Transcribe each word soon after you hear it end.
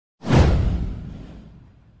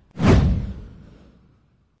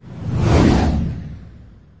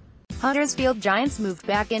Huddersfield Giants moved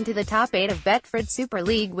back into the top 8 of Betfred Super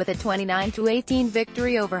League with a 29-18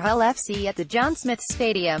 victory over Hull FC at the John Smith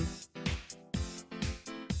Stadium.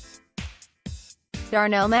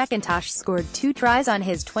 Darnell McIntosh scored 2 tries on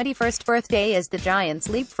his 21st birthday as the Giants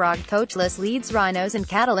leapfrogged coachless Leeds Rhinos and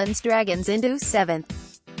Catalans Dragons into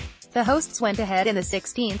 7th. The hosts went ahead in the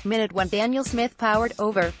 16th minute when Daniel Smith powered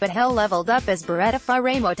over, but Hull leveled up as Bureta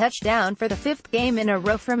Faraimo touched down for the 5th game in a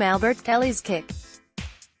row from Albert Kelly's kick.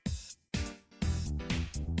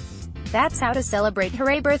 That's how to celebrate.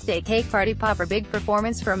 Hooray birthday cake party popper. Big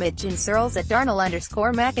performance from Mitch and Searles at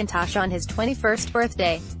Darnell_McIntosh on his 21st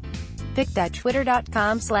birthday.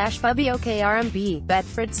 Pic.twitter.com/FubbyOKRMB.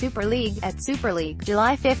 Betfred Super League, at Super League,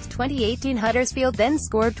 July 5, 2018. Huddersfield then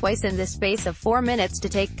scored twice in the space of 4 minutes to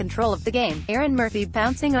take control of the game, Aaron Murphy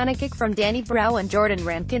pouncing on a kick from Danny Brow and Jordan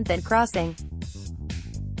Rankine then crossing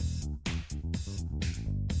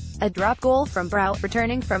a drop goal from Brow,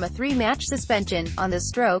 returning from a 3-match suspension, on the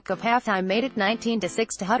stroke of halftime made it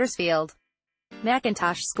 19-6 to Huddersfield.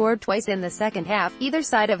 McIntosh scored twice in the second half, either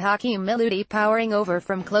side of Hakeem Miloudi powering over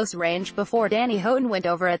from close range before Danny Houghton went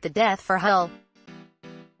over at the death for Hull.